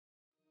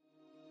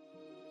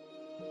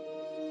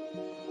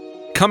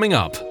Coming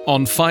up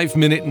on 5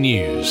 Minute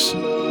News.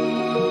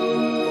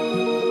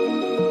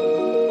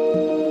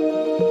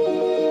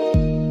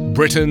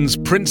 Britain's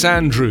Prince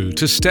Andrew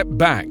to step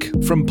back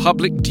from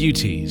public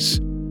duties.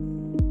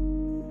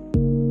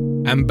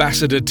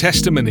 Ambassador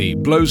testimony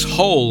blows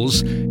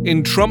holes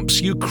in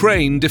Trump's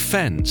Ukraine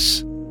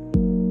defense.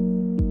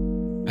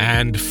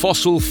 And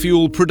fossil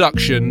fuel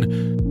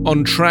production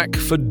on track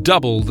for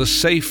double the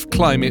safe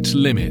climate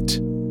limit.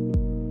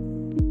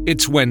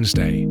 It's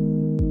Wednesday,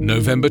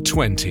 November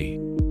 20.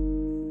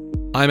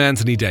 I'm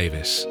Anthony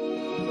Davis.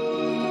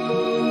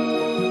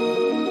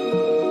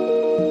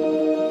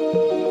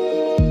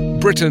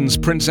 Britain's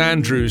Prince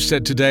Andrew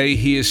said today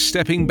he is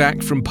stepping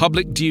back from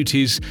public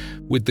duties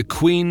with the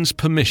Queen's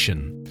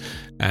permission.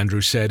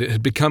 Andrew said it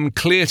had become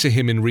clear to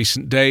him in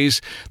recent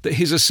days that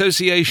his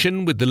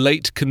association with the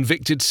late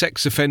convicted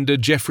sex offender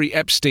Jeffrey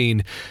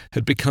Epstein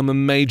had become a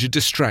major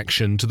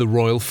distraction to the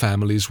royal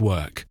family's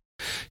work.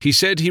 He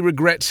said he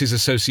regrets his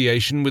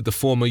association with the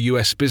former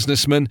US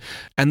businessman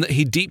and that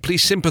he deeply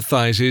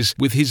sympathises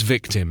with his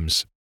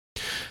victims.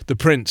 The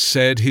prince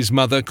said his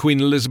mother,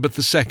 Queen Elizabeth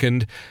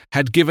II,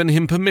 had given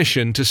him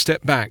permission to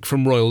step back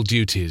from royal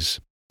duties.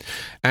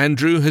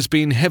 Andrew has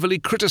been heavily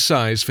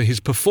criticised for his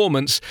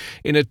performance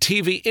in a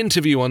TV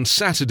interview on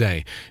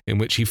Saturday, in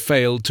which he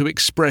failed to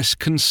express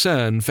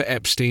concern for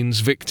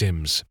Epstein's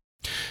victims.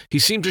 He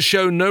seemed to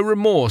show no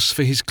remorse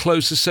for his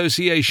close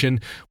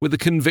association with a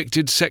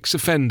convicted sex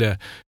offender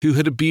who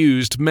had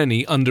abused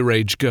many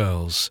underage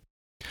girls.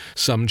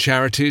 Some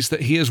charities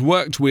that he has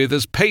worked with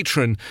as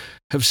patron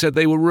have said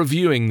they were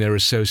reviewing their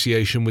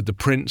association with the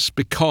prince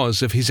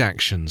because of his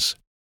actions.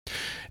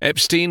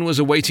 Epstein was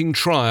awaiting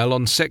trial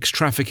on sex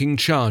trafficking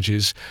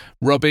charges,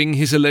 robbing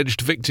his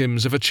alleged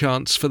victims of a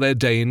chance for their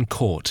day in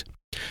court.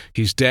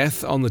 His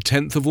death on the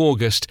 10th of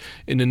August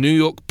in a New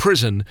York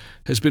prison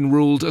has been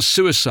ruled a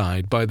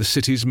suicide by the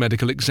city's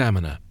medical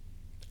examiner.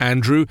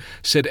 Andrew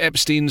said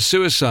Epstein's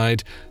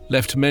suicide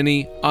left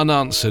many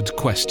unanswered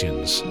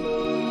questions.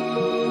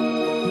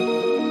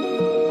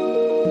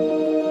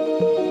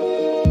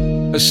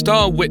 A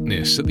star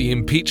witness at the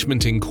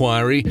impeachment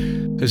inquiry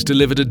has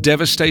delivered a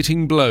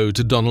devastating blow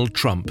to Donald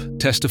Trump,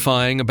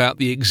 testifying about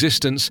the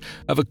existence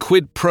of a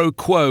quid pro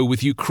quo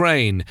with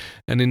Ukraine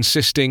and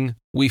insisting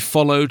we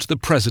followed the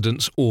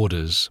president's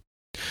orders.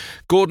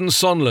 Gordon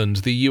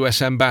Sondland, the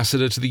US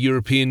ambassador to the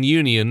European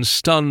Union,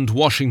 stunned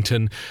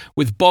Washington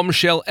with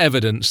bombshell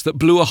evidence that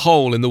blew a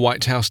hole in the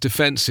White House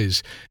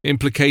defenses,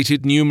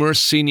 implicated numerous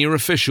senior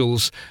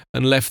officials,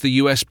 and left the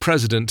US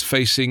president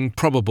facing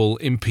probable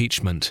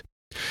impeachment.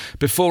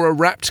 Before a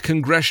rapt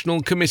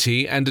congressional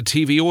committee and a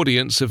TV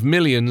audience of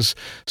millions,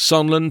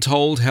 Sondland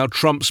told how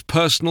Trump's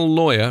personal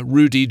lawyer,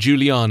 Rudy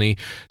Giuliani,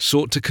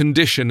 sought to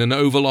condition an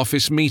Oval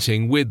Office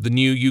meeting with the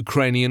new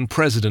Ukrainian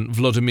President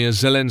Volodymyr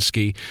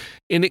Zelensky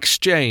in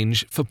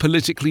exchange for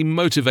politically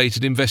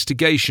motivated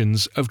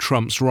investigations of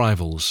Trump's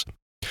rivals.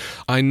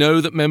 I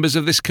know that members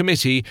of this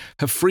committee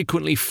have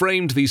frequently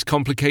framed these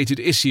complicated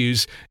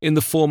issues in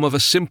the form of a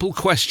simple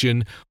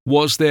question: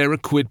 was there a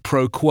quid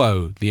pro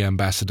quo? The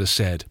ambassador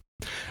said.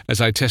 As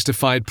I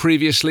testified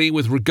previously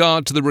with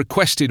regard to the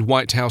requested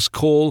White House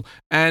call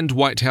and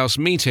White House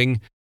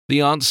meeting, the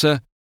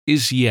answer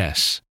is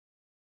yes.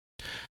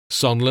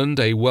 Sondland,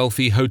 a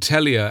wealthy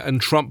hotelier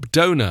and Trump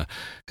donor,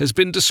 has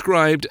been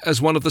described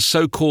as one of the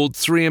so-called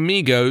three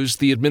amigos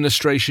the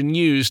administration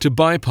used to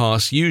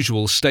bypass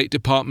usual State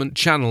Department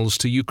channels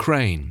to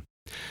Ukraine.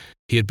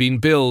 He had been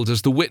billed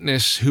as the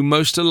witness who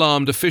most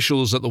alarmed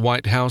officials at the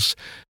White House,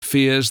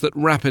 fears that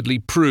rapidly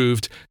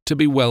proved to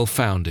be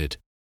well-founded.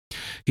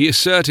 He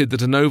asserted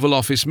that an Oval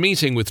Office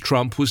meeting with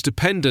Trump was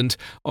dependent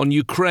on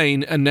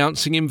Ukraine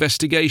announcing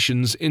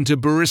investigations into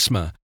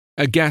Burisma,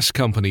 a gas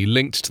company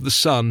linked to the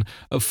son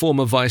of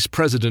former Vice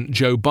President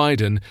Joe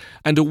Biden,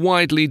 and a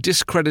widely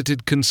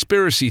discredited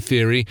conspiracy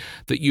theory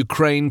that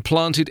Ukraine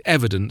planted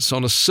evidence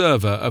on a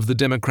server of the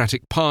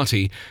Democratic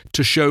Party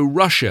to show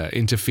Russia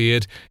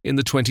interfered in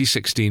the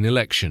 2016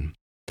 election.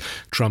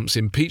 Trump's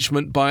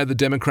impeachment by the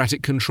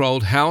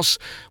Democratic-controlled House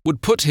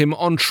would put him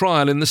on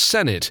trial in the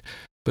Senate,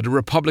 but a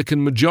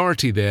Republican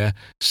majority there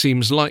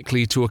seems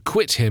likely to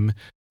acquit him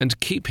and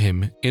keep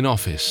him in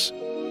office.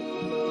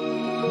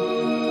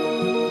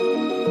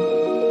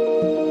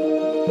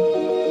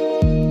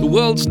 The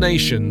world's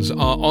nations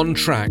are on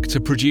track to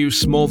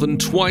produce more than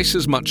twice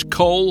as much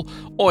coal,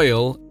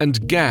 oil,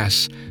 and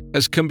gas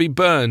as can be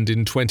burned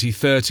in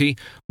 2030,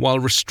 while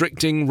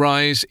restricting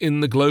rise in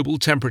the global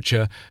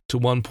temperature to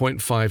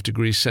 1.5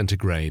 degrees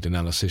centigrade,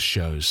 analysis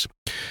shows.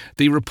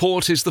 The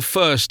report is the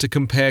first to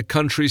compare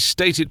countries'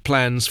 stated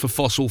plans for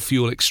fossil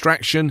fuel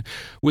extraction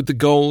with the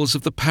goals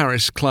of the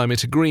Paris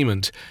Climate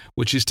Agreement,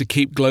 which is to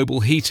keep global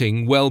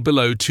heating well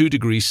below 2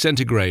 degrees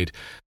centigrade,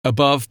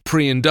 above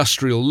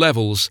pre-industrial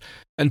levels,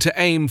 and to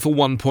aim for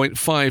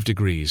 1.5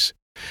 degrees.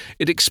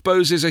 It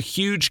exposes a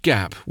huge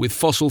gap, with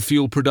fossil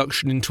fuel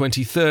production in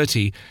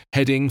 2030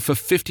 heading for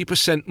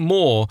 50%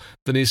 more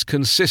than is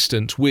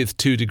consistent with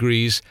 2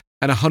 degrees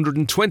and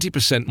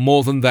 120%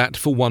 more than that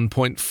for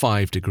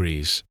 1.5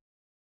 degrees.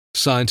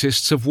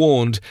 Scientists have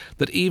warned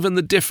that even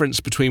the difference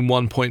between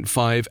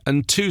 1.5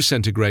 and 2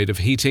 centigrade of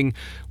heating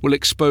will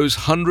expose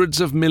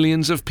hundreds of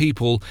millions of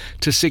people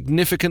to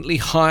significantly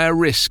higher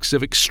risks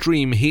of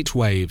extreme heat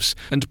waves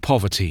and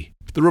poverty.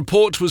 The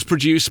report was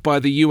produced by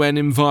the UN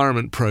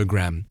Environment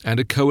Programme and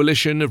a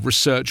coalition of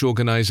research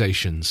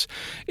organisations.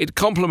 It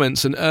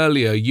complements an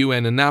earlier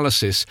UN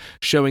analysis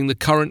showing the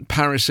current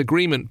Paris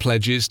Agreement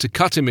pledges to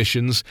cut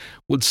emissions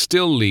would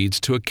still lead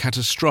to a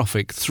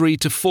catastrophic 3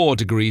 to 4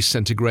 degrees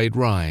centigrade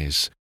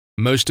rise.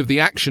 Most of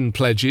the action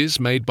pledges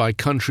made by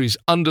countries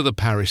under the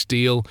Paris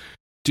deal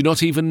do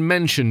not even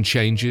mention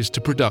changes to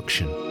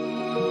production.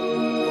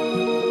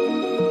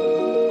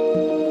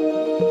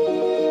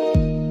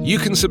 You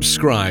can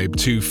subscribe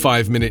to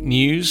 5 Minute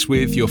News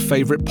with your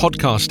favourite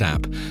podcast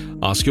app.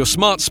 Ask your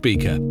smart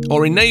speaker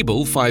or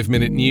enable 5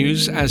 Minute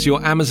News as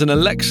your Amazon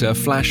Alexa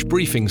flash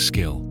briefing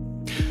skill.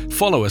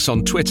 Follow us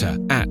on Twitter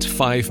at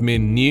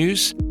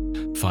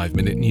 5MinNews. 5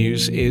 Minute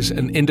News is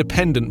an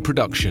independent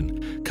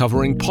production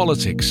covering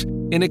politics,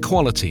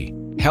 inequality,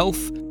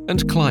 health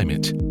and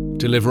climate,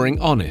 delivering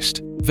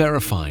honest,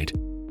 verified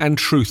and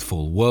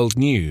truthful world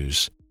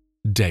news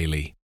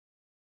daily.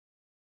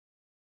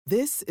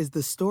 This is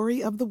the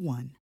story of the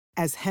one.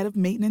 As head of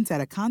maintenance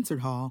at a concert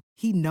hall,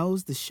 he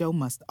knows the show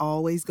must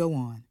always go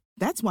on.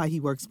 That's why he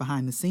works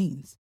behind the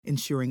scenes,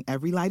 ensuring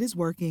every light is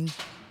working,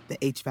 the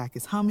HVAC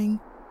is humming,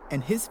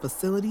 and his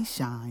facility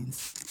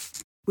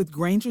shines. With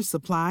Grainger's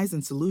supplies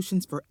and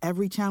solutions for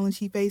every challenge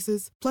he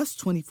faces, plus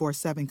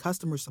 24/7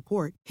 customer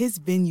support, his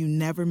venue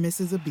never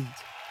misses a beat.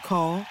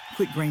 Call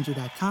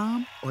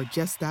quickgrainger.com or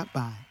just stop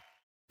by.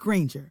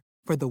 Grainger,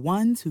 for the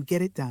ones who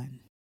get it done.